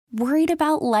Worried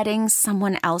about letting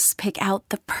someone else pick out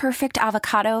the perfect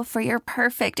avocado for your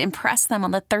perfect impress them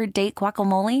on the third date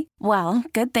guacamole? Well,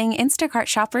 good thing Instacart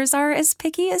shoppers are as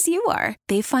picky as you are.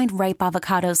 They find ripe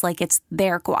avocados like it's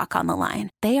their guac on the line.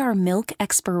 They are milk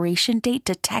expiration date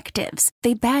detectives.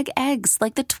 They bag eggs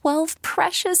like the 12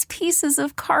 precious pieces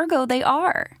of cargo they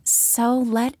are. So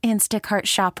let Instacart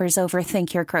shoppers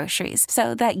overthink your groceries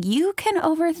so that you can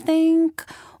overthink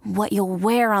what you'll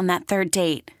wear on that third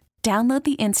date. Download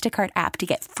the Instacart app to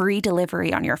get free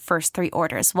delivery on your first 3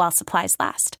 orders while supplies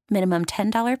last. Minimum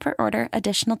 $10 per order.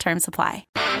 Additional terms apply.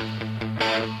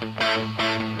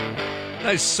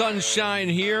 Nice sunshine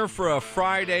here for a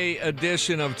Friday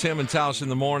edition of Tim and Tausch in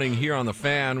the Morning here on The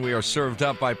Fan. We are served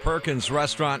up by Perkins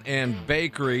Restaurant and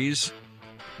Bakeries.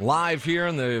 Live here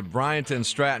in the Bryant and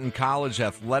Stratton College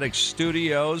Athletic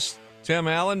Studios. Tim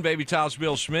Allen, Baby Tausch,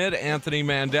 Bill Schmidt, Anthony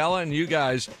Mandela, and you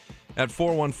guys at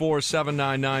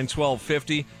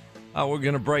 414-799-1250. We're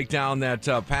going to break down that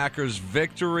Packers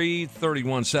victory,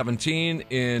 31-17,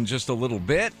 in just a little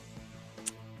bit.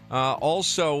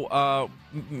 Also,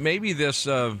 maybe this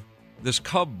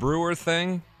Cub-Brewer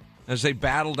thing, as they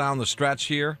battle down the stretch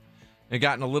here, it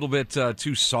gotten a little bit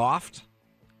too soft.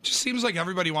 Just seems like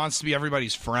everybody wants to be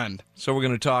everybody's friend. So we're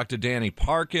going to talk to Danny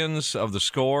Parkins of The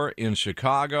Score in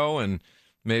Chicago, and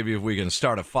maybe if we can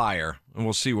start a fire, and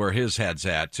we'll see where his head's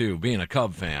at, too, being a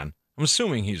Cub fan. I'm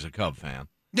assuming he's a Cub fan.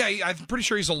 Yeah, I'm pretty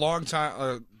sure he's a long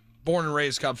time, born and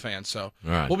raised Cub fan, so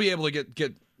we'll be able to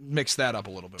get mix that up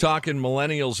a little bit. Talking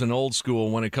millennials and old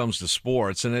school when it comes to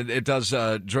sports, and it does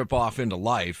drip off into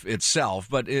life itself,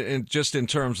 but just in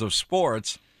terms of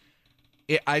sports,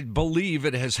 I believe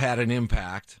it has had an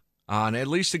impact on at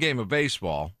least the game of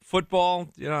baseball. Football,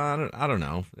 I don't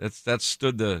know. That's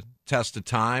stood the test of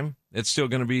time. It's still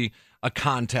going to be a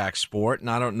contact sport, and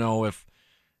I don't know if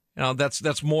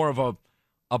that's more of a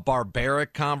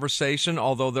barbaric conversation,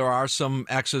 although there are some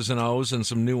X's and O's and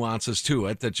some nuances to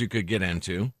it that you could get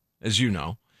into, as you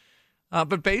know.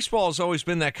 But baseball has always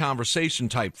been that conversation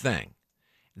type thing.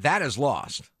 That is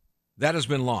lost. That has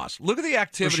been lost. Look at the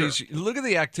activities. Sure. Look at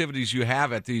the activities you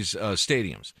have at these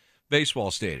stadiums,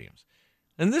 baseball stadiums,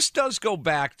 and this does go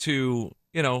back to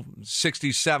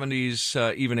 60s,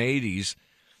 70s, even 80s.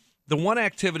 The one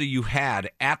activity you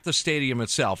had at the stadium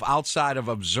itself, outside of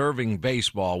observing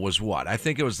baseball, was what? I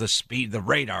think it was the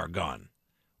radar gun.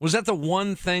 Was that the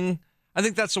one thing? I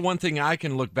think that's the one thing I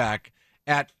can look back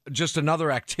at, just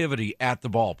another activity at the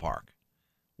ballpark.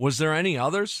 Was there any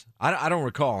others? I don't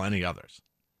recall any others.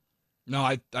 No,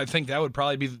 I think that would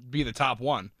probably be the top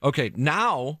one. Okay,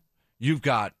 now you've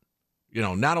got,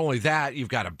 not only that, you've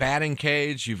got a batting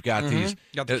cage, you've got these,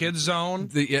 got the kids zone,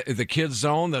 the kids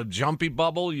zone, the jumpy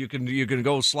bubble. You can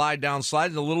go slide down, a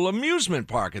little amusement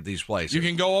park at these places. You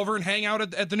can go over and hang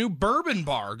out at the new Bourbon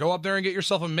Bar. Go up there and get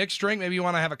yourself a mixed drink. Maybe you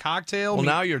want to have a cocktail. Well,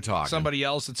 now you're talking. Somebody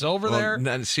else that's over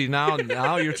there. See, now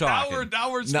you're talking.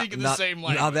 now we're speaking the same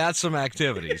language. Now that's some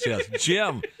activities. Yes,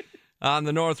 Jim, on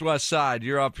the Northwest Side,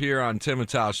 you're up here on Tim and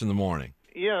Tausch in the Morning.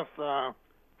 Yes.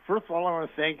 First of all, I want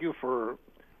to thank you for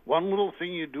one little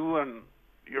thing you do, and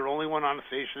you're the only one on the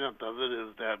station that does it,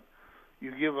 is that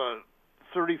you give a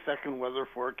 30-second weather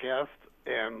forecast,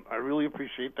 and I really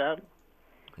appreciate that.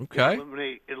 Okay.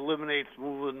 It eliminates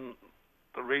moving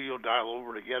the radio dial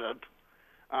over to get it.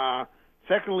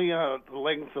 Secondly, the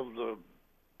length of the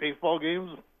baseball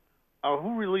games.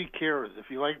 Who really cares? If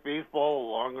you like baseball, the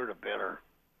longer the better.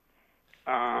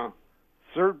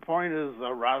 Third point is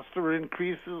roster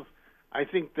increases. I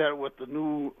think that with the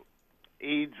new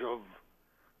age of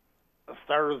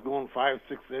starters going 5-6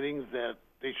 innings, that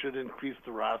they should increase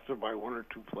the roster by 1 or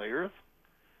 2 players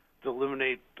to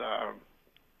eliminate,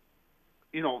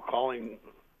 calling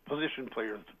position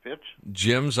players to pitch.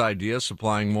 Jim's idea,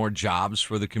 supplying more jobs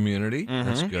for the community. Mm-hmm.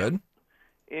 That's good.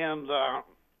 And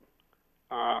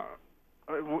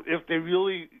if they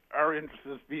really are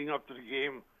interested in being up to the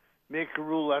game, make a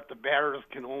rule that the batters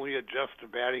can only adjust to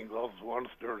batting gloves once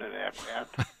during an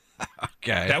at-bat.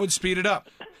 Okay. That would speed it up.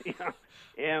 Yeah.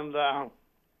 And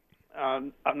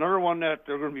another one that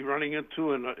they're going to be running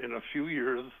into in a few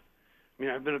years, I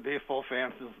mean, I've been a baseball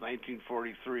fan since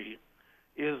 1943,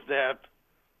 is that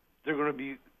they're going to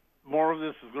be, more of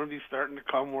this is going to be starting to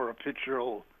come where a pitcher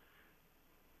will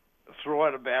throw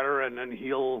at a batter and then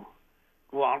he'll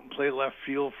go out and play left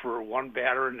field for one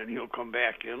batter and then he'll come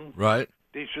back in. Right.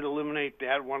 They should eliminate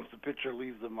that once the pitcher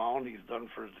leaves the mound. He's done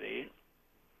for the day.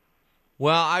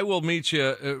 Well, I will meet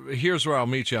you. Here's where I'll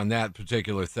meet you on that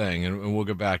particular thing, and we'll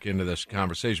get back into this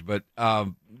conversation. But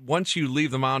once you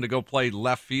leave the mound to go play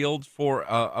left field for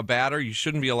a batter, you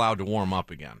shouldn't be allowed to warm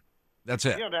up again. That's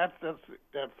it. Yeah, that's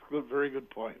good. Very good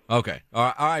point. Okay.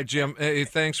 All right, Jim. Hey,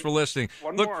 thanks for listening.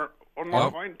 One more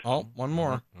point. Oh, one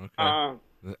more. Okay.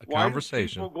 A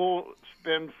Conversation. Why do people go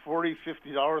spend $40,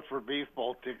 $50 for a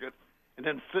baseball ticket and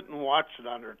then sit and watch it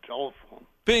on their telephone?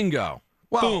 Bingo.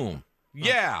 Well, Boom.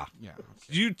 Yeah. Yeah. Okay.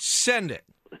 You send it.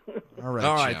 All right.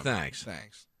 All right, Jim. thanks.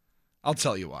 I'll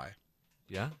tell you why.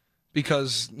 Yeah.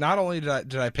 Because not only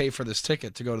did I pay for this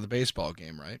ticket to go to the baseball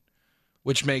game, right?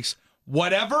 Which makes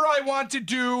whatever I want to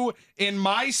do in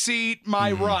my seat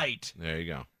my right. There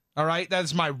you go. All right?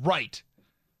 That's my right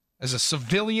as a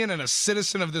civilian and a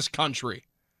citizen of this country.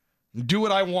 Do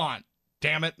what I want.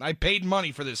 Damn it. I paid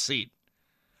money for this seat.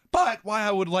 But why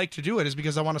I would like to do it is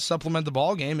because I want to supplement the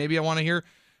ball game. Maybe I want to hear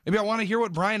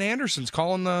what Brian Anderson's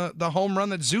calling the home run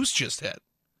that Zeus just hit.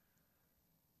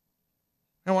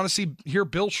 I want to hear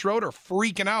Bill Schroeder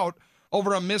freaking out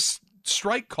over a missed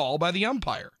strike call by the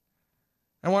umpire.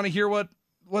 I want to hear what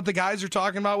the guys are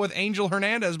talking about with Angel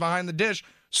Hernandez behind the dish,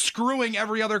 screwing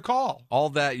every other call.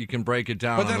 All that you can break it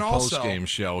down But on then the also- post-game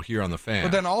show here on The Fan.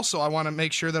 But then also I want to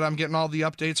make sure that I'm getting all the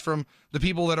updates from the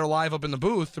people that are live up in the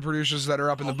booth, the producers that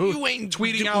are up in the booth, you ain't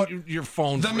tweeting out your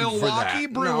phone the for Milwaukee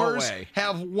that. Brewers No way.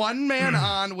 have one man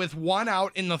on with one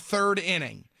out in the third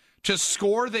inning. To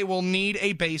score, they will need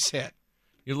a base hit.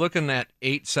 You're looking at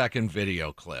 8-second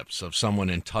video clips of someone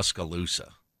in Tuscaloosa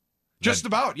Just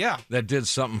about, yeah. that did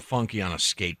something funky on a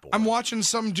skateboard. I'm watching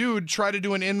some dude try to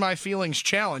do an In My Feelings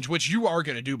challenge, which you are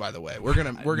going to do, by the way. We're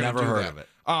gonna never do heard that. of it.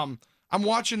 I'm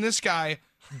watching this guy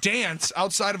dance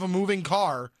outside of a moving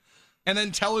car, and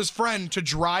then tell his friend to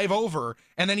drive over,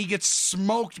 and then he gets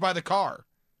smoked by the car.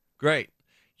 Great.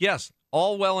 Yes,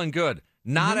 all well and good.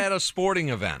 Not at a sporting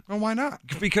event. Well, why not?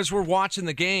 Because we're watching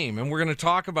the game, and we're going to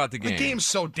talk about the game. The game's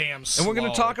so damn slow. And we're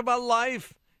going to talk about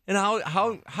life. And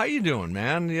how you doing,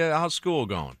 man? Yeah, how's school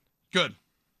going? Good.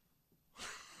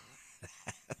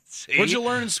 See? What'd you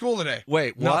learn in school today?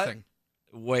 Wait, what? Nothing.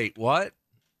 Wait, what?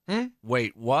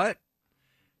 Wait, what?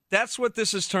 That's what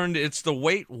this has turned. It's the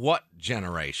wait, what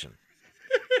generation.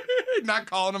 Not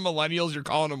calling them millennials, you're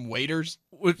calling them waiters.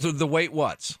 With the wait,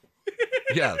 what's?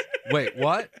 Yeah. Wait,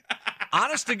 what?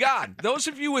 Honest to God, those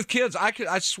of you with kids,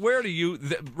 I swear to you,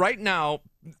 that right now,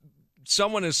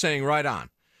 someone is saying right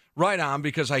on,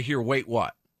 because I hear wait,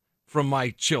 what, from my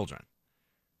children.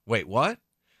 Wait, what?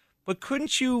 But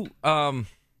couldn't you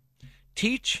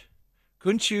teach?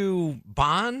 Couldn't you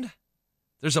bond?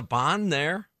 There's a bond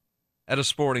there at a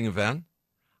sporting event.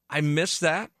 I miss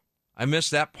that. I miss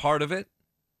that part of it.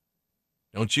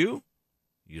 Don't you?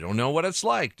 You don't know what it's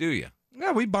like, do you?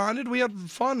 Yeah, we bonded. We had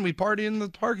fun. We partied in the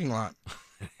parking lot.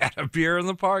 Had a beer in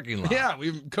the parking lot. Yeah,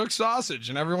 we cooked sausage,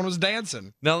 and everyone was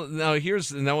dancing. Now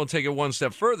we'll take it one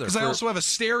step further. Because I also have a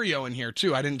stereo in here,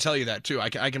 too. I didn't tell you that, too. I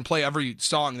can play every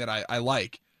song that I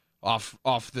like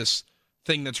off this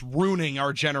thing that's ruining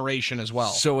our generation as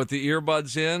well. So with the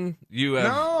earbuds in, you have...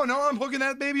 No, I'm hooking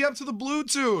that baby up to the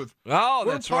Bluetooth. Oh,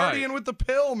 that's right. We're partying with the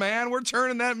pill, man. We're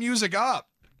turning that music up.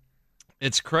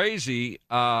 It's crazy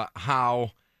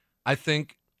how I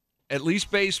think at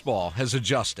least baseball has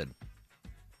adjusted.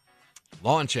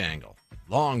 Launch angle,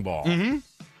 long ball. Mm-hmm.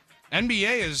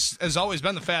 NBA has always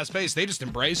been the fast pace. They just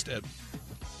embraced it.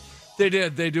 They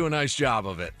did. They do a nice job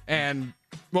of it. And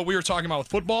what we were talking about with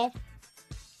football,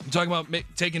 I'm talking about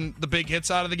taking the big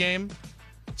hits out of the game,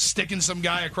 sticking some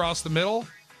guy across the middle.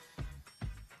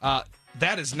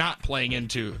 That is not playing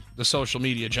into the social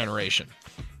media generation.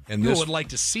 And People would like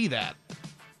to see that.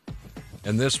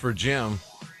 And this for Jim.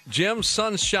 Jim,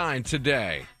 sunshine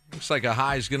today. Looks like a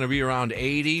high is going to be around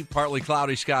 80. Partly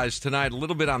cloudy skies tonight. A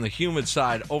little bit on the humid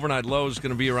side. Overnight low is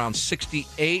going to be around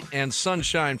 68. And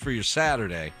sunshine for your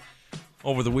Saturday.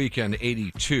 Over the weekend,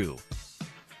 82. You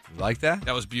like that?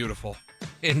 That was beautiful.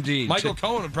 Indeed. Michael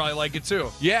Cohen would probably like it,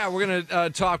 too. Yeah, we're going to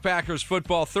talk Packers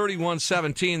football.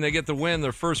 31-17. They get the win,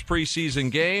 their first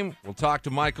preseason game. We'll talk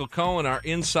to Michael Cohen, our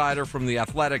insider from The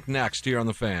Athletic, next here on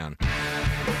The Fan.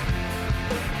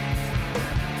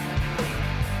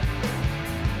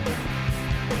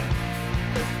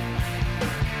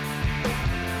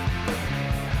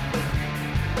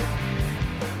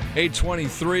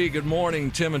 (8:23). Good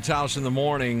morning, Tim and Taus in the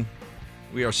morning.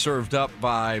 We are served up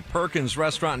by Perkins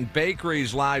Restaurant and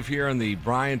Bakeries live here in the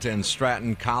Bryant and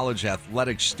Stratton College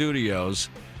Athletic Studios.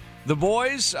 The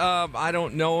boys, I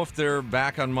don't know if they're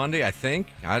back on Monday. I think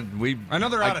I know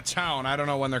they're out of town. I don't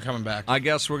know when they're coming back. I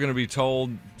guess we're going to be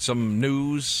told some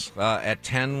news at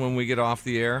 10 when we get off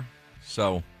the air.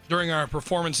 So during our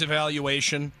performance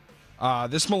evaluation,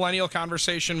 this millennial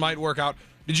conversation might work out.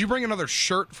 Did you bring another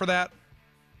shirt for that?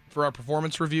 For our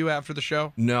performance review after the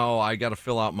show? No, I got to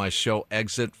fill out my show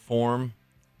exit form.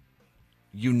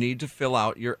 you need to fill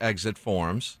out your exit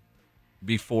forms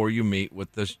before you meet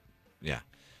with the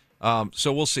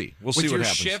so we'll see. We'll see what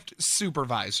happens. With your shift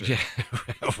supervisor. Yeah,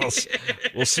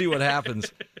 we'll see what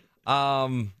happens.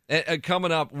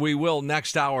 Coming up, we will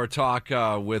next hour talk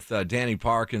with Danny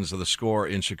Parkins of The Score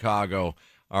in Chicago,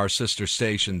 our sister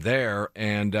station there,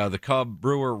 and the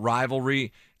Cub-Brewer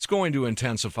rivalry. It's going to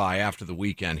intensify after the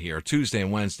weekend here, Tuesday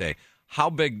and Wednesday. How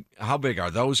big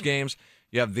are those games?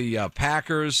 You have the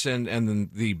Packers and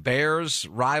the Bears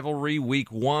rivalry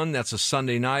week 1. That's a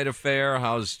Sunday night affair.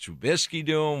 How's Trubisky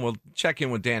doing? We'll check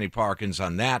in with Danny Parkins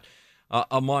on that,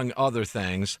 among other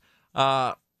things.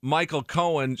 Michael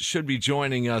Cohen should be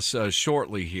joining us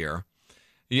shortly here.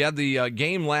 You had the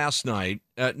game last night.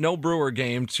 No Brewer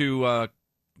game to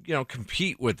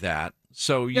compete with that.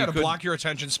 So you to block your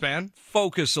attention span.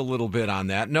 Focus a little bit on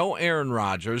that. No Aaron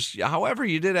Rodgers. However,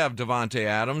 you did have Davante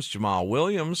Adams, Jamal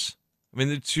Williams. I mean,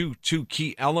 the two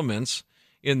key elements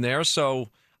in there. So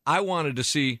I wanted to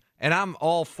see, and I'm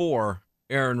all for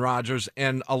Aaron Rodgers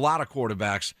and a lot of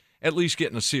quarterbacks at least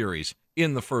getting a series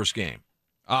in the first game.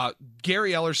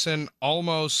 Gary Ellerson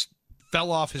almost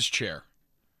fell off his chair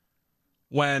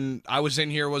when I was in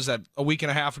here. Was that a week and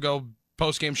a half ago?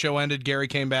 Post-game show ended. Gary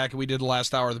came back, and we did the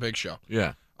last hour of the big show.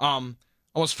 Yeah.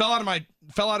 Almost fell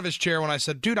out of his chair when I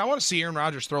said, dude, I want to see Aaron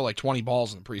Rodgers throw like 20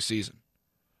 balls in the preseason.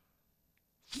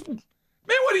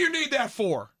 Man, what do you need that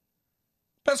for?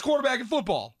 Best quarterback in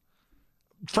football.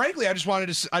 Frankly, I just wanted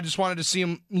to see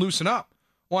him loosen up.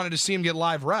 Wanted to see him get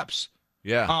live reps.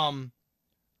 Yeah.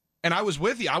 And I was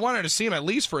with you. I wanted to see him at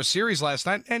least for a series last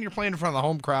night. And you're playing in front of the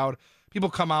home crowd. People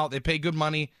come out. They pay good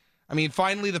money. I mean,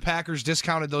 finally the Packers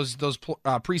discounted those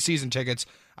preseason tickets.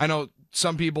 I know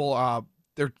some people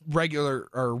their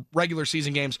regular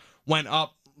season games went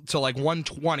up to like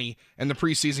 $120, and the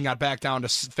preseason got back down to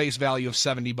face value of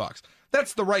 $70.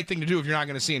 That's the right thing to do if you're not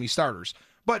going to see any starters.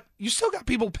 But you still got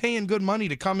people paying good money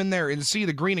to come in there and see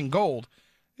the green and gold.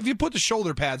 If you put the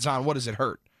shoulder pads on, what does it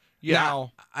hurt? Yeah,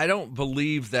 now, I don't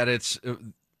believe that it's.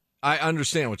 I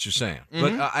understand what you're saying,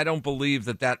 but I don't believe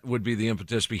that would be the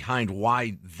impetus behind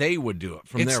why they would do it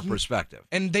from their perspective.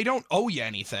 And they don't owe you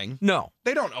anything. No,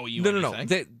 they don't owe you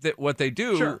anything. No. What they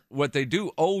do, sure. What they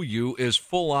do owe you is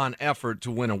full-on effort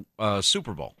to win a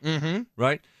Super Bowl. Mm-hmm.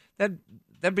 Right.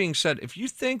 That being said, if you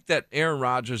think that Aaron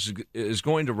Rodgers is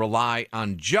going to rely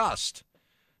on just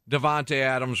Davante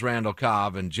Adams, Randall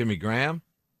Cobb, and Jimmy Graham,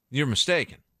 you're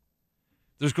mistaken.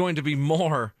 There's going to be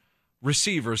more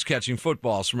receivers catching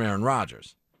footballs from Aaron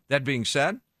Rodgers. That being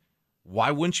said,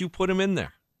 why wouldn't you put him in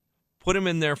there? Put him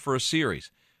in there for a series.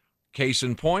 Case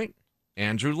in point,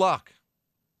 Andrew Luck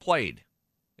played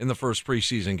in the first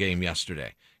preseason game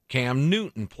yesterday. Cam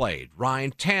Newton played.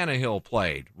 Ryan Tannehill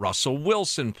played. Russell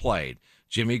Wilson played.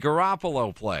 Jimmy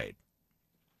Garoppolo played.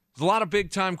 There's a lot of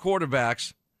big-time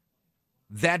quarterbacks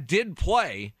that did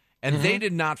play, and they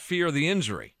did not fear the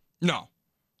injury. No.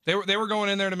 They were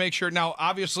going in there to make sure. Now,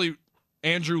 obviously,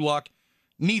 Andrew Luck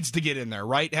needs to get in there,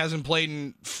 right? Hasn't played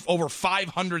in over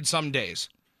 500 some days.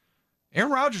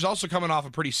 Aaron Rodgers also coming off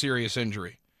a pretty serious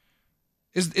injury.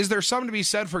 Is there something to be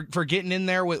said for getting in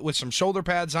there with some shoulder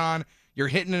pads on? You're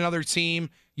hitting another team.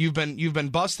 You've been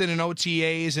busted in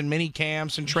OTAs and mini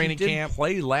camps and training camp. He did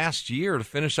play last year to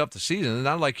finish up the season. It's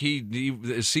not like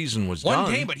his season was done.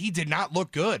 One game, but he did not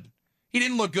look good. He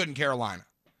didn't look good in Carolina.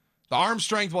 The arm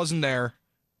strength wasn't there.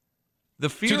 The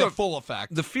fear to the full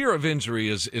effect. The fear of injury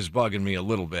is bugging me a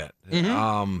little bit.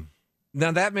 Mm-hmm.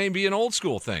 Now, that may be an old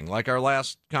school thing, like our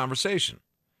last conversation.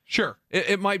 Sure.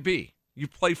 It might be. You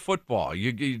play football.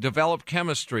 You develop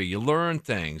chemistry. You learn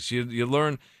things. You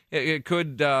learn. It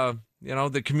could,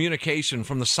 the communication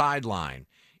from the sideline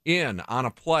in on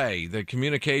a play, the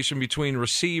communication between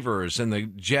receivers and the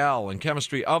gel and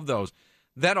chemistry of those,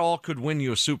 that all could win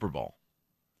you a Super Bowl.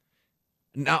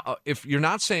 Now, if you're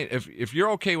not saying, if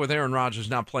you're okay with Aaron Rodgers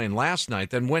not playing last night,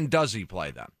 then when does he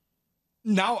play then?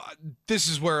 Now, this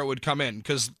is where it would come in,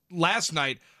 because last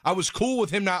night I was cool with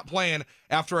him not playing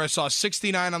after I saw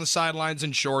 69 on the sidelines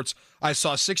in shorts. I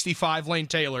saw 65 Lane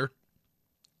Taylor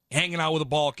hanging out with a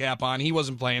ball cap on. He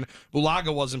wasn't playing.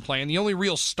 Bulaga wasn't playing. The only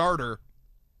real starter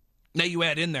that you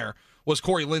had in there was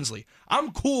Corey Linsley.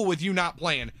 I'm cool with you not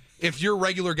playing if your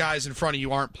regular guys in front of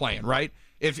you aren't playing, right?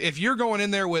 If you're going in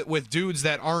there with dudes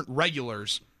that aren't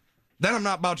regulars, then I'm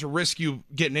not about to risk you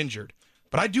getting injured.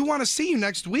 But I do want to see you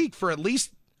next week for at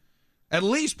least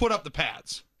put up the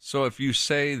pads. So if you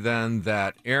say then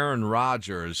that Aaron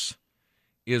Rodgers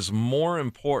is more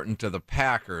important to the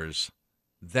Packers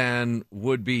than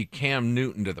would be Cam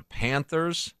Newton to the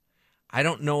Panthers, I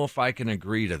don't know if I can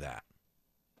agree to that.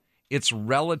 It's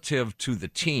relative to the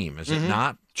team, is it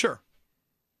not? Sure.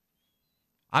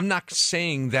 I'm not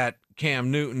saying that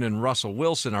Cam Newton and Russell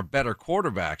Wilson are better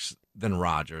quarterbacks than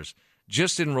Rodgers.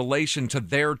 Just in relation to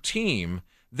their team,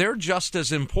 they're just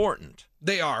as important.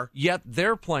 They are. Yet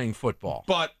they're playing football.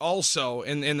 But also,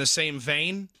 in the same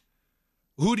vein,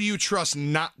 who do you trust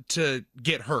not to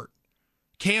get hurt?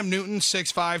 Cam Newton,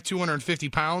 6'5", 250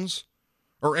 pounds?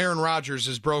 Or Aaron Rodgers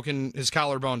has broken his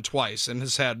collarbone twice and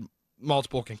has had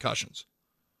multiple concussions?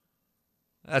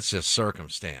 That's just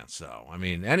circumstance, though. I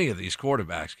mean, any of these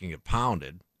quarterbacks can get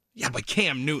pounded. Yeah, but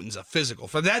Cam Newton's a physical.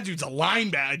 For that dude's a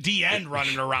linebacker, D-end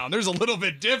running around. There's a little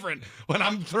bit different when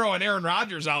I'm throwing Aaron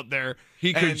Rodgers out there.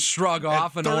 He could shrug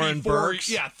off an Oren Burks.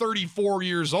 Yeah, 34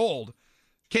 years old.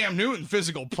 Cam Newton,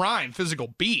 physical prime,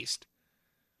 physical beast.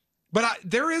 But I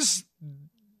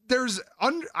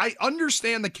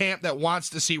understand the camp that wants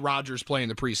to see Rodgers play in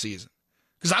the preseason.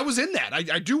 Because I was in that.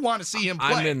 I do want to see him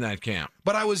play. I'm in that camp.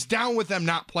 But I was down with them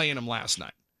not playing him last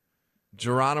night.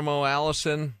 Geronimo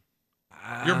Allison.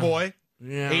 Your boy,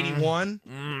 yeah.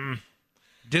 81.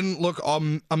 Didn't look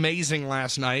amazing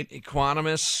last night.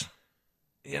 Equanimous.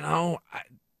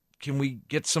 Can we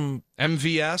get some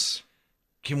MVS?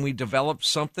 Can we develop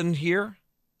something here?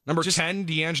 Number 10,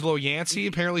 D'Angelo Yancey,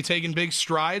 apparently taking big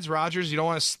strides. Rodgers, you don't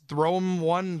want to throw him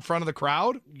one in front of the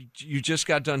crowd? You just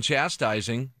got done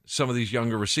chastising some of these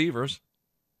younger receivers,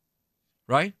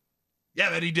 right?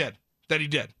 Yeah, that he did.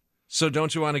 So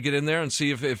don't you want to get in there and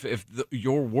see if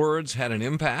your words had an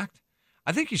impact?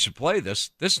 I think he should play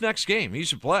this next game. He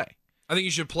should play. I think he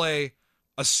should play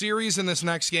a series in this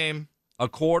next game. A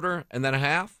quarter and then a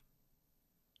half?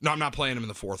 No, I'm not playing him in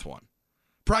the fourth one.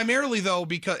 Primarily, though,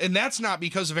 and that's not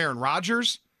because of Aaron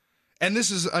Rodgers. And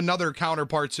this is another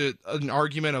counterpart to an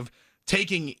argument of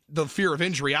taking the fear of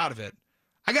injury out of it.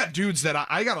 I got dudes that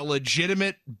I got a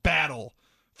legitimate battle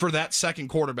for that second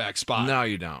quarterback spot. No,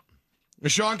 you don't.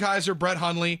 Sean Kaiser, Brett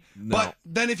Hundley. No. But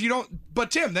then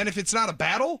Tim, then if it's not a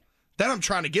battle, then I'm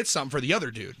trying to get something for the other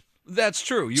dude. That's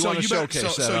true. You want to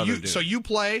showcase that other dude. So you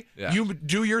play, you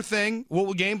do your thing.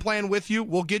 We'll game plan with you.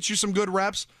 We'll get you some good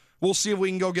reps. We'll see if we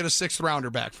can go get a sixth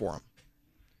rounder back for him.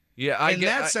 Yeah, In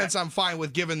that sense, I'm fine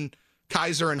with giving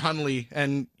Kaiser and Hundley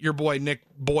and your boy Nick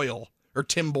Boyle or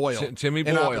Tim Boyle Timmy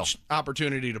Boyle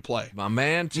opportunity to play. My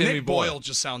man, Timmy Nick Boyle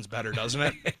just sounds better, doesn't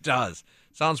it? It does.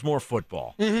 Sounds more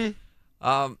football. Mm-hmm.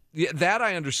 That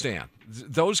I understand.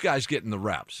 Those guys getting the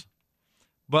reps.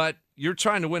 But you're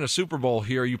trying to win a Super Bowl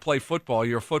here. You play football.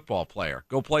 You're a football player.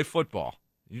 Go play football.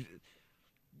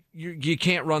 You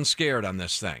can't run scared on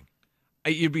this thing.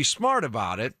 You'd be smart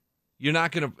about it. You're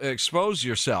not going to expose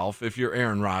yourself if you're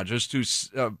Aaron Rodgers to,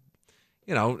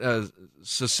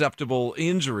 susceptible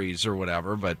injuries or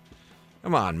whatever. But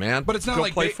come on, man. But it's not go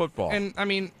like play football. And I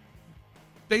mean,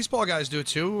 baseball guys do it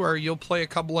too, where you'll play a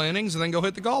couple of innings and then go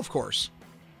hit the golf course.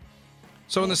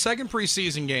 So in the second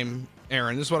preseason game,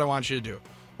 Aaron, this is what I want you to do.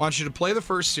 I want you to play the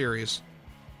first series,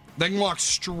 then walk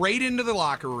straight into the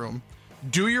locker room,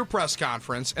 do your press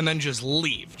conference, and then just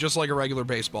leave, just like a regular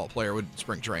baseball player would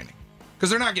spring training. Because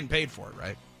they're not getting paid for it,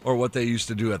 right? Or what they used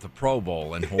to do at the Pro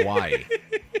Bowl in Hawaii.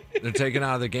 They're taken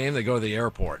out of the game, they go to the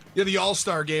airport. Yeah, the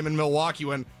All-Star game in Milwaukee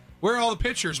when, where are all the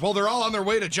pitchers? Well, they're all on their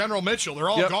way to General Mitchell. They're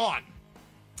all gone.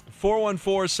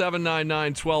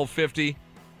 414-799-1250.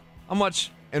 How much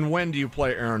and when do you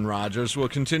play Aaron Rodgers? We'll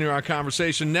continue our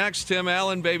conversation next. Tim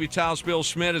Allen, Baby Taos, Bill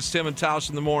Schmidt. It's Tim and Taos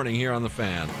in the morning here on The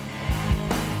Fan.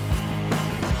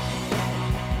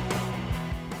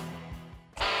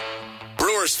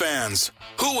 Brewers fans,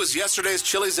 who was yesterday's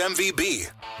Chili's MVP?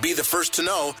 Be the first to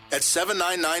know at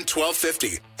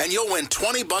 799-1250, and you'll win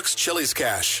 $20 Chili's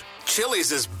cash.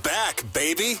 Chili's is back,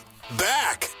 baby.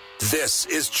 Back! This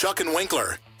is Chuck and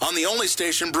Winkler on the only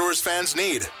station Brewers fans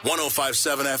need.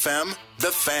 105.7 FM,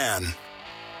 The Fan.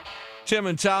 Tim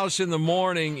and Taos in the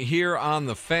morning here on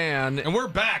The Fan. And we're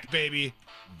back, baby.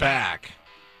 Back.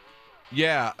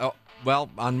 Yeah. Well,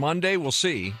 on Monday, we'll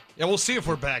see. Yeah, we'll see if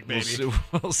we're back, baby.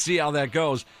 We'll see how that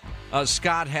goes.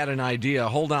 Scott had an idea.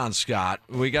 Hold on, Scott.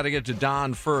 We got to get to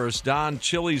Don first. Don,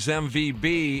 Chili's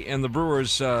MVP and the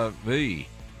Brewers,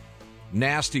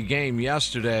 nasty game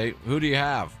yesterday. Who do you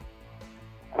have?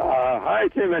 Hi,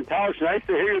 Tim and Tausch. Nice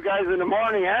to hear you guys in the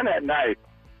morning and at night.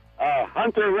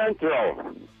 Hunter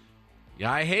Renfroe.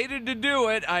 Yeah, I hated to do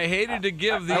it. I hated to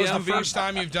give the MVP. That was the first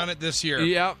time you've done it this year.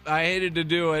 Yep, I hated to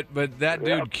do it, but that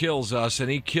dude kills us,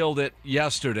 and he killed it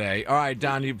yesterday. All right,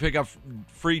 Don, you pick up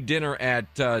free dinner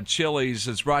at Chili's.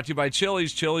 It's brought to you by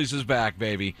Chili's. Chili's is back,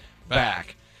 baby.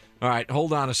 Back. All right,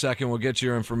 hold on a second. We'll get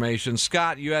your information.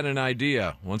 Scott, you had an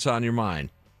idea. What's on your mind?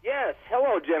 Yes.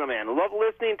 Hello, gentlemen. Love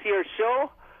listening to your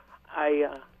show.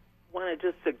 I want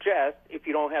to just suggest, if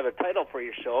you don't have a title for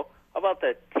your show, how about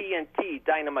the TNT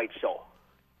Dynamite Show?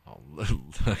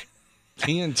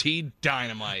 TNT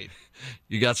Dynamite.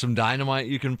 You got some dynamite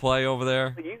you can play over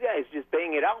there? You guys just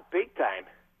bang it out big time.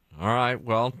 All right.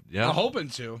 Well, yeah. I'm hoping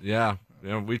to. Yeah.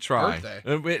 We try.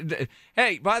 Birthday.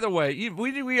 Hey, by the way,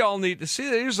 we all need to see.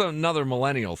 Here's another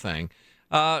millennial thing.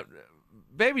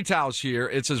 Baby Tao's here.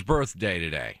 It's his birthday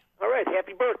today. All right,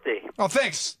 happy birthday. Oh,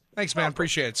 thanks. Thanks, man.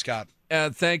 Appreciate it, Scott.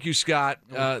 Thank you, Scott.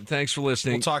 Thanks for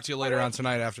listening. We'll talk to you later on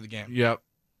tonight after the game. Yep.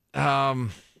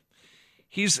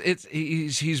 He's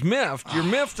miffed. You're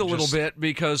miffed a little bit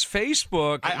because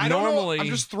Facebook I normally. don't know. I'm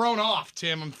just thrown off,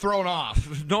 Tim. I'm thrown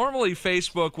off. Normally,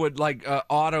 Facebook would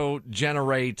auto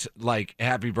generate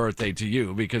happy birthday to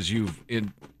you because you've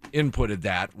inputted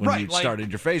that when you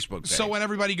started your Facebook page. So when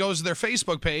everybody goes to their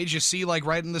Facebook page, you see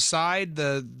right in the side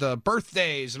the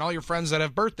birthdays and all your friends that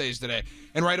have birthdays today,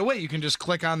 and right away you can just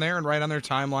click on there and write on their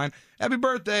timeline, "Happy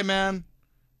birthday, man!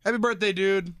 Happy birthday,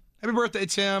 dude! Happy birthday,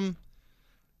 Tim!"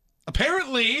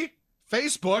 Apparently,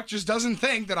 Facebook just doesn't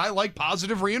think that I like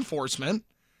positive reinforcement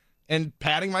and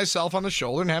patting myself on the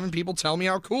shoulder and having people tell me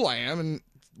how cool I am and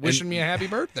wishing me a happy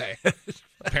birthday.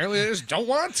 Apparently, they just don't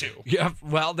want to. Yeah,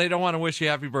 well, they don't want to wish you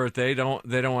happy birthday. They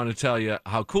don't want to tell you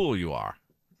how cool you are.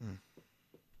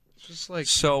 It's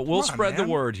just so we'll spread the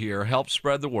word here. Help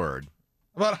spread the word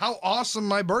about how awesome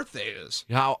my birthday is.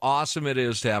 How awesome it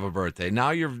is to have a birthday.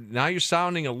 Now you're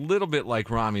sounding a little bit like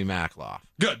Rami Makloff.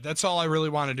 Good. That's all I really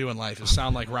want to do in life is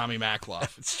sound like Rami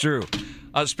Makloff. It's true.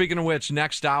 Speaking of which,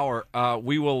 next hour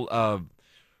we will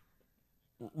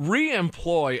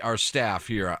re-employ our staff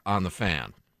here on the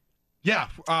Fan. Yeah,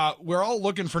 we're all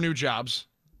looking for new jobs.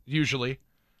 Usually,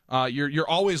 you're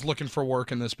always looking for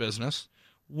work in this business.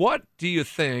 What do you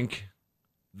think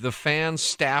the Fan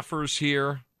staffers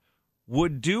here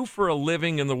would do for a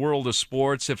living in the world of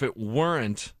sports if it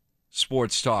weren't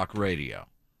sports talk radio?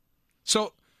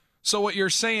 So what you're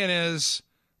saying is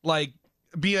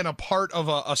being a part of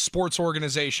a sports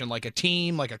organization, like a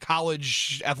team, like a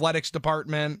college athletics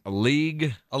department, a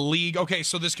league. Okay,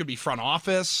 so this could be front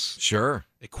office, sure,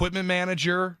 equipment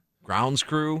manager, grounds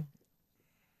crew,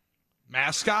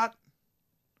 mascot,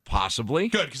 possibly.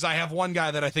 Good, because I have one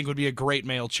guy that I think would be a great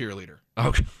male cheerleader.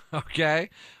 Okay.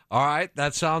 All right,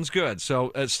 that sounds good.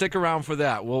 So stick around for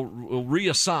that. We'll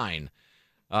reassign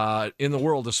in the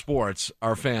world of sports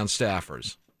our Fan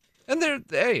staffers, and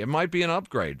it might be an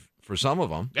upgrade for some of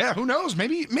them. Yeah, who knows?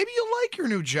 Maybe you like your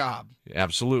new job.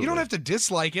 Absolutely, you don't have to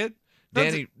dislike it.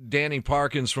 Danny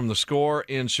Parkins from The Score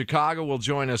in Chicago will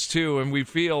join us too, and we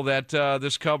feel that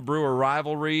this Cub Brewer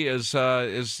rivalry is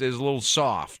a little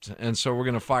soft, and so we're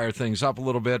going to fire things up a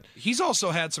little bit. He's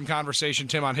also had some conversation,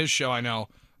 Tim, on his show. I know,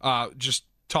 just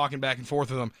talking back and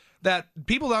forth with him, that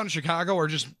people down in Chicago are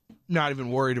just not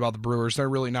even worried about the Brewers. They're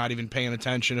really not even paying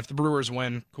attention. If the Brewers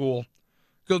win, cool.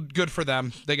 Good for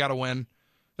them. They got to win.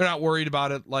 They're not worried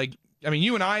about it.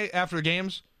 You and I, after the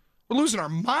games, we're losing our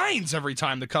minds every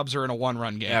time the Cubs are in a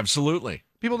one-run game. Absolutely.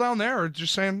 People down there are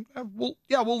just saying, we'll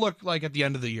look at the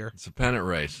end of the year. It's a pennant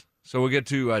race. So we'll get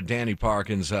to Danny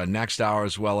Parkins next hour,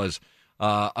 as well as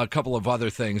a couple of other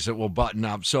things that we'll button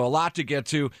up. So a lot to get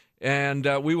to. And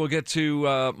we will get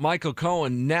to Michael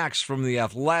Cohen next from The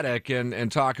Athletic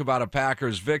and talk about a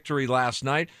Packers victory last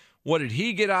night. What did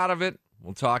he get out of it?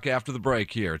 We'll talk after the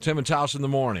break here. Tim and Taos in the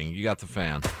morning. You got the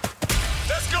Fan.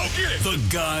 Let's go get it. The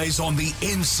guys on the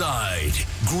inside.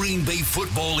 Green Bay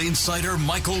football insider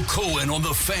Michael Cohen on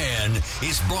the Fan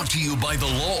is brought to you by the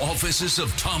law offices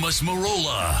of Thomas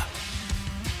Marola.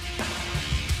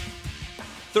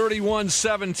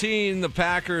 31-17, the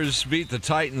Packers beat the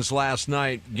Titans last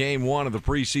night, game one of the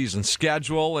preseason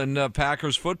schedule, and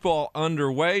Packers football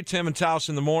underway. Tim and Taos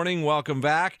in the morning, welcome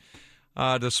back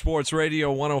to Sports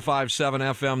Radio 105.7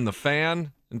 FM, The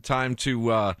Fan. And time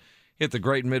to hit the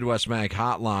Great Midwest Bank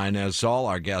hotline, as all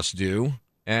our guests do.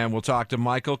 And we'll talk to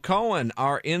Michael Cohen,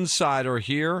 our insider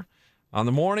here on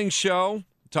the morning show,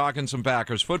 talking some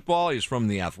Packers football. He's from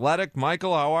The Athletic.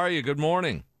 Michael, how are you? Good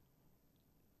morning.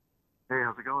 Hey,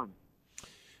 how's it going?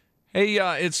 Hey,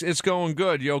 it's going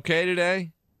good. You okay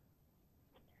today?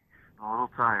 A little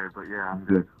tired, but yeah, I'm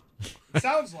good.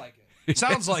 Sounds like it.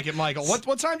 Sounds like it, Michael.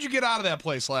 What time did you get out of that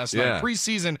place last night?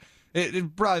 Preseason,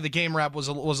 it probably the game wrap was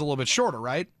a little bit shorter,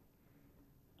 right?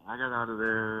 I got out of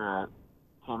there at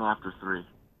 10 after 3.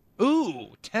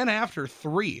 Ooh, 10 after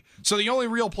 3. So the only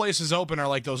real places open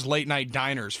are those late night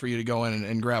diners for you to go in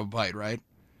and grab a bite, right?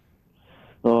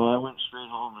 Well, I went straight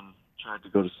home and tried to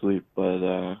go to sleep,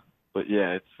 but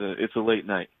yeah, it's a late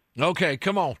night. Okay,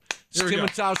 come on. It's Tim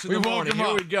and Taos in the morning.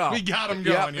 Here we go. We got him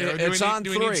going here. It's on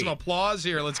 3. Do we need some applause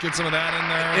here? Let's get some of that in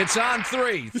there. It's on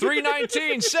 3.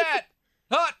 3:19, set.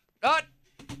 Hut.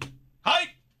 Hike.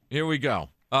 Here we go.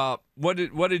 What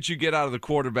did you get out of the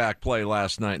quarterback play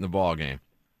last night in the ball game?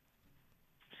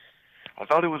 I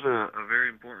thought it was a very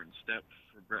important step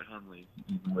for Brett Hundley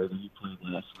in the way that he played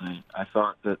last night. I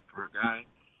thought that for a guy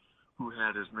who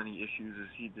had as many issues as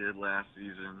he did last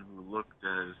season, who looked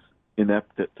as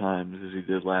inept at times as he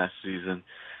did last season,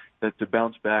 that to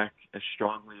bounce back as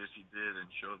strongly as he did and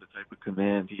show the type of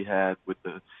command he had with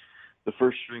the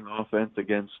first string offense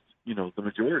against, the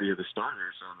majority of the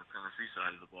starters on the Tennessee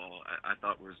side of the ball, I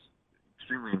thought was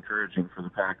extremely encouraging for the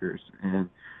Packers. And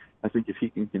I think if he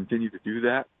can continue to do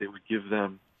that, it would give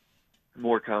them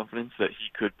more confidence that he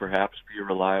could perhaps be a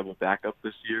reliable backup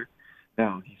this year.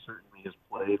 Now, he certainly has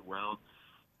played well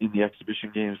in the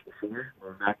exhibition games before,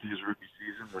 going back to his rookie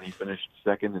season when he finished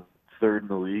second and third in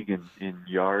the league in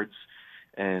yards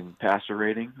and passer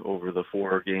rating over the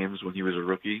 4 games when he was a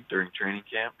rookie during training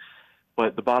camp.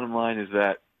 But the bottom line is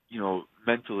that,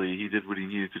 mentally he did what he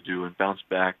needed to do and bounced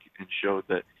back and showed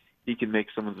that he can make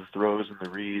some of the throws and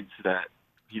the reads that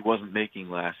he wasn't making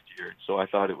last year. So I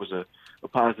thought it was a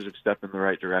positive step in the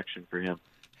right direction for him.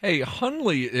 Hey,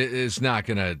 Hundley is not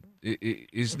gonna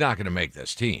make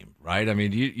this team, right? I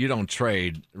mean, you don't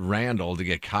trade Randall to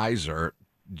get Kaiser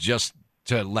just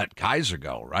to let Kaiser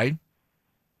go, right?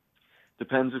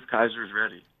 Depends if Kaiser is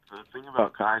ready. The thing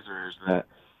about Kaiser is that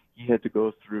he had to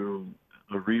go through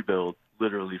a rebuild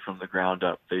literally from the ground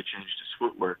up. They changed his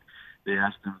footwork. They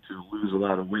asked him to lose a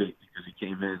lot of weight because he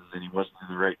came in and he wasn't in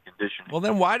the right condition. Well,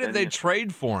 then why did they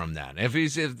trade for him then? If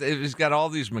he's got all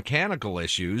these mechanical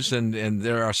issues and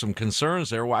there are some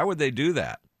concerns there, why would they do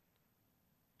that?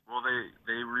 Well,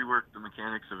 they reworked the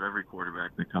mechanics of every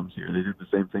quarterback that comes here. They did the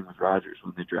same thing with Rodgers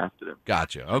when they drafted him.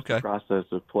 Gotcha. Okay. The process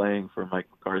of playing for Mike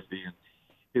McCarthy and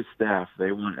his staff,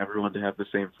 they want everyone to have the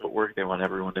same footwork. They want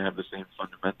everyone to have the same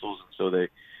fundamentals, and so they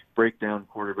break down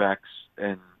quarterbacks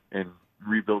and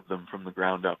rebuild them from the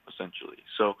ground up, essentially.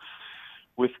 So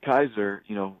with Kaiser,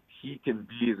 he can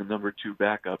be the number 2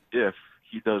 backup if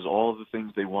he does all the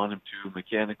things they want him to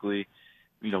mechanically,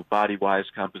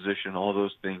 body-wise, composition, all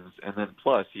those things. And then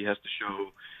plus he has to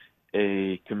show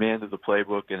a command of the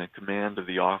playbook and a command of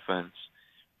the offense,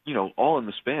 all in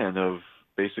the span of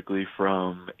basically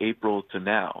from April to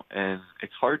now. And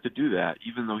it's hard to do that,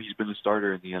 even though he's been a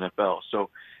starter in the NFL. So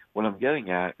what I'm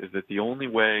getting at is that the only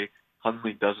way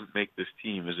Hundley doesn't make this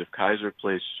team is if Kaiser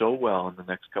plays so well in the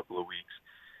next couple of weeks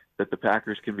that the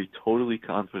Packers can be totally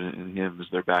confident in him as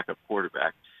their backup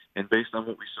quarterback. And based on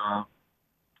what we saw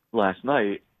last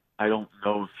night, I don't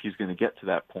know if he's going to get to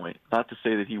that point. Not to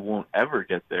say that he won't ever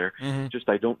get there, just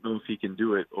I don't know if he can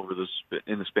do it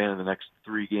in the span of the next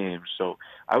 3 games. So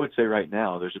I would say right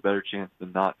now there's a better chance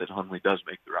than not that Hundley does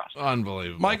make the roster.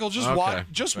 Unbelievable. Michael, just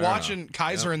watching enough.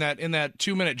 Kaiser in that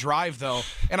 2-minute drive, though,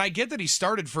 and I get that he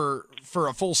started for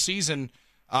a full season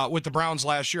with the Browns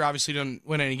last year. Obviously didn't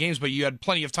win any games, but you had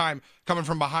plenty of time coming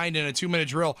from behind in a 2-minute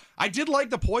drill. I did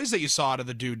like the poise that you saw out of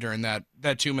the dude during that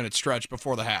 2-minute stretch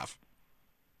before the half.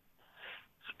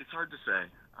 It's hard to say.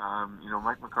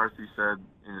 Mike McCarthy said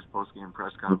in his post-game press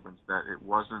conference that it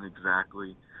wasn't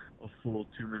exactly a full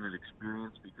 2-minute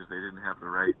experience because they didn't have the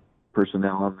right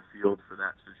personnel on the field for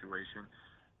that situation.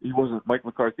 Mike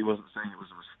McCarthy wasn't saying it was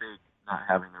a mistake not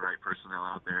having the right personnel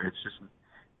out there. It's just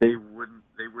they would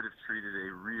have treated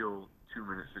a real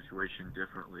 2-minute situation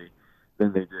differently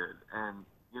than they did. And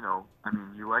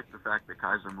you like the fact that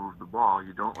Kaiser moved the ball.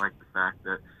 You don't like the fact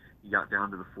that he got down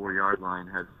to the 4-yard line,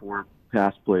 had 4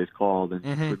 pass plays called, and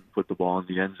couldn't put the ball in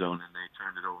the end zone, and they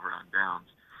turned it over on downs.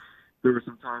 There were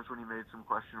some times when he made some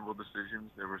questionable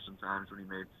decisions. There were some times when he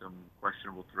made some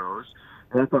questionable throws.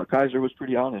 And I thought Kaiser was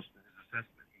pretty honest in his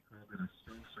assessment. He called it a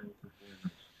so-so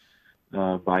performance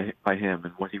by him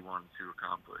and what he wanted to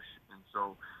accomplish. And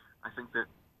so I think that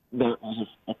was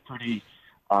a pretty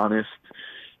honest,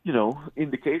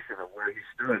 indication of where he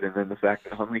stood. And then the fact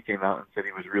that Hundley came out and said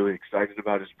he was really excited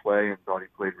about his play and thought he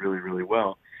played really, really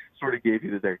well sort of gave you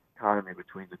the dichotomy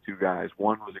between the two guys.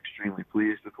 One was extremely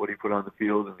pleased with what he put on the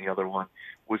field, and the other one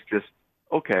was just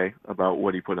okay about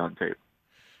what he put on tape.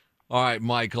 All right,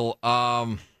 Michael.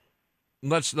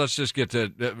 Let's just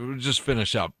just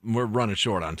finish up. We're running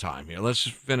short on time here. Let's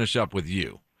just finish up with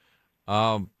you.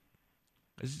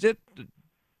 Is it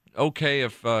okay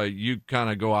if you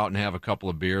kind of go out and have a couple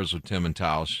of beers with Tim and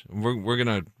Tausch? We're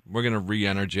gonna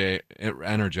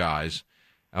re-energize.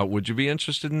 Would you be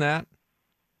interested in that?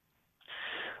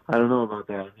 I don't know about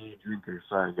that. I'm not a drinker.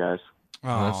 Sorry, guys.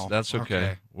 Oh, that's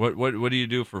okay. What do you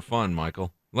do for fun,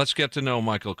 Michael? Let's get to know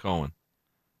Michael Cohen.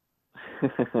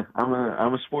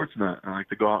 I'm a sports nut. I like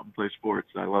to go out and play sports.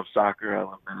 I love soccer. I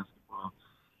love basketball.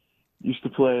 Used to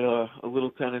play a little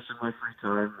tennis in my free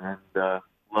time, and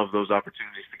love those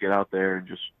opportunities to get out there and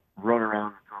just run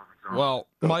around. Well,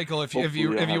 Michael, if you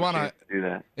want to do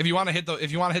that, if you want to hit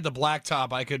the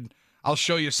blacktop, I'll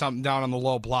show you something down on the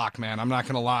low block, man. I'm not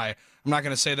gonna lie. I'm not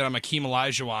gonna say that I'm Akeem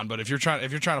Olajuwon, but if you're trying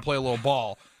to play a little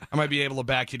ball, I might be able to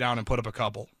back you down and put up a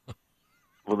couple.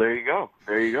 Well, there you go.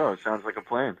 It sounds like a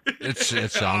plan. It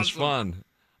sounds fun.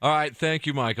 All right, thank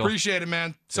you, Michael. Appreciate it,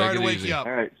 man. Sorry to wake you up.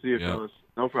 All right, see you, fellas.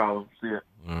 No problem. See ya.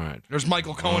 All right. There's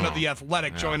Michael Cohen of The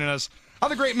Athletic joining us on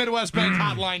the Great Midwest Bank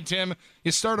Hotline, Tim.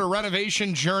 You start a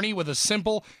renovation journey with a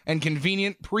simple and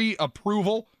convenient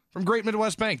pre-approval from Great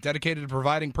Midwest Bank, dedicated to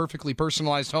providing perfectly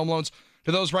personalized home loans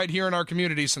to those right here in our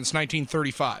community since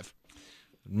 1935.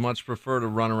 Much prefer to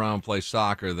run around, play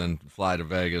soccer, than fly to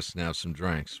Vegas and have some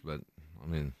drinks. But, I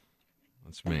mean,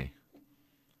 that's me.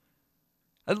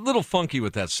 A little funky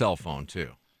with that cell phone,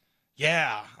 too.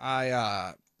 Yeah,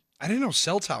 I didn't know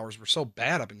cell towers were so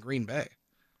bad up in Green Bay.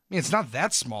 I mean, it's not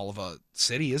that small of a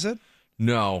city, is it?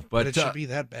 No, but it should be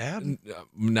that bad?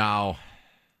 No.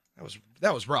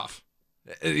 That was rough.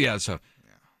 Yeah, so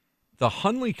the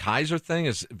Hundley-Kaiser thing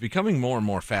is becoming more and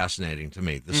more fascinating to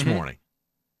me this morning.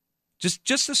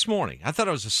 Just this morning. I thought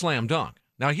it was a slam dunk.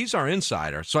 Now, he's our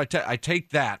insider, so I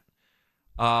take that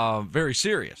very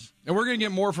serious. And we're going to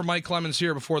get more from Mike Clemens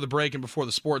here before the break and before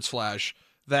the Sports Flash,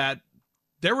 that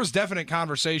there was definite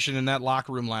conversation in that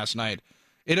locker room last night.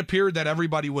 It appeared that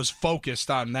everybody was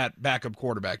focused on that backup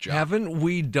quarterback job. Haven't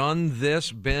we done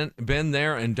this, been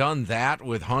there and done that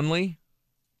with Hundley?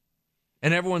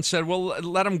 And everyone said, well,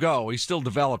 let him go. He's still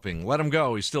developing. Let him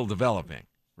go. He's still developing.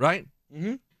 Right?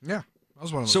 Mm-hmm. Yeah. That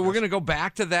was one of those so we're going to go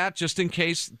back to that just in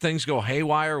case things go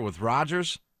haywire with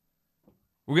Rodgers?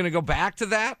 We're going to go back to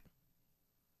that?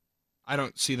 I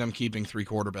don't see them keeping 3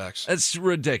 quarterbacks. It's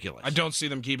ridiculous. I don't see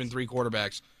them keeping 3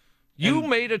 quarterbacks. You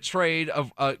made a trade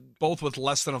of both with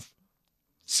less than a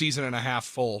season and a half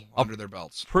full under their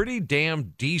belts. Pretty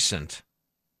damn decent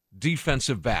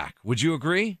defensive back. Would you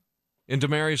agree? In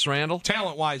Demarius Randall?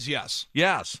 Talent-wise, yes.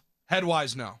 Yes.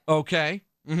 Head-wise, no. Okay.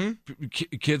 Mm-hmm.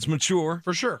 Kid's mature.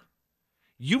 For sure.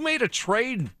 You made a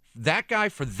trade, that guy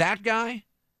for that guy,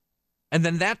 and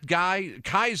then that guy,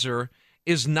 Kaiser,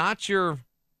 is not your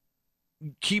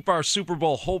keep our Super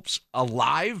Bowl hopes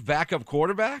alive backup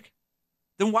quarterback?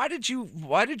 Then why did you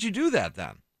do that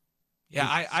then?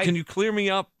 Yeah, can you clear me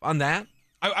up on that?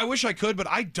 I wish I could, but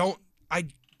I don't.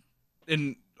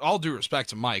 In all due respect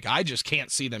to Mike, I just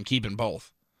can't see them keeping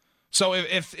both. So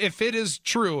if it is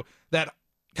true that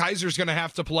Kaiser's going to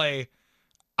have to play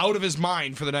out of his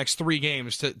mind for the next 3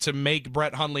 games to make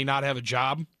Brett Hundley not have a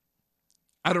job,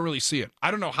 I don't really see it.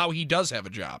 I don't know how he does have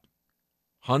a job.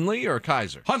 Hundley or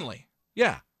Kaiser? Hundley.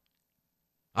 Yeah.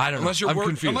 I don't know. I'm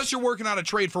confused. Unless you're working on a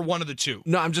trade for one of the two.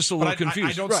 No, I'm just a little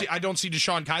confused. I don't see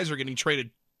Deshaun Kaiser getting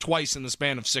traded twice in the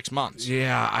span of 6 months.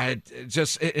 Yeah,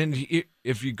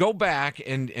 if you go back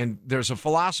and there's a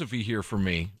philosophy here for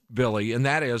me, Billy, and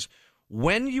that is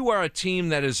when you are a team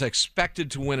that is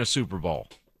expected to win a Super Bowl,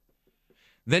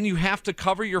 then you have to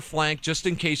cover your flank just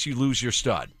in case you lose your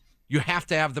stud. You have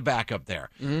to have the backup there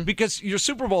because your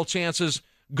Super Bowl chances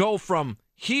go from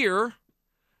here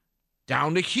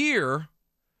down to here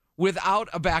without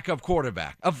a backup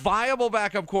quarterback, a viable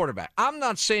backup quarterback. I'm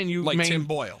not saying Tim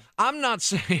Boyle. I'm not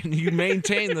saying you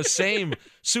maintain the same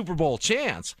Super Bowl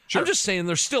chance. Sure. I'm just saying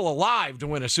they're still alive to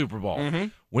win a Super Bowl. Mm-hmm.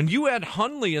 When you had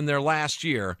Hundley in there last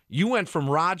year, you went from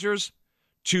Rodgers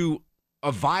to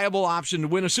a viable option to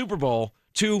win a Super Bowl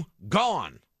to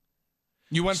gone.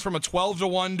 You went from a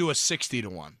 12-1 to a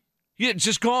 60-1. Yeah,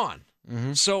 just gone.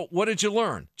 Mm-hmm. So what did you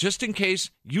learn? Just in case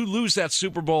you lose that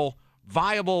Super Bowl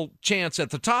viable chance at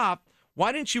the top,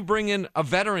 why didn't you bring in a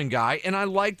veteran guy? And I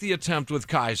like the attempt with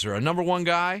Kaiser, a number 1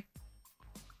 guy.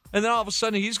 And then all of a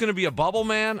sudden he's going to be a bubble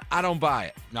man? I don't buy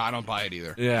it. No, I don't buy it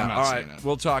either. Yeah, all right.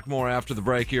 We'll talk more after the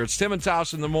break here. It's Tim and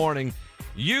Taus in the morning.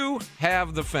 You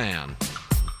have the fan.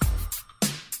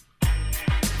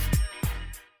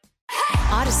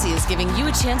 Odyssey is giving you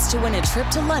a chance to win a trip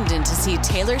to London to see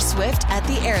Taylor Swift at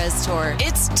the Eras Tour.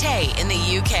 It's Tay in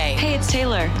the UK. Hey, it's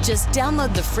Taylor. Just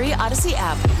download the free Odyssey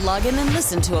app, log in and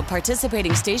listen to a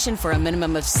participating station for a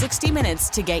minimum of 60 minutes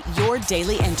to get your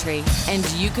daily entry. And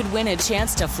you could win a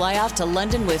chance to fly off to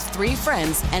London with 3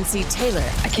 friends and see Taylor.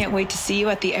 I can't wait to see you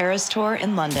at the Eras Tour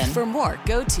in London. For more,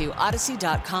 go to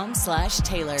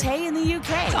odyssey.com/Taylor. Tay in the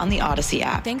UK. It's on the Odyssey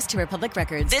app. Thanks to Republic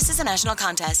Records. This is a national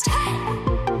contest.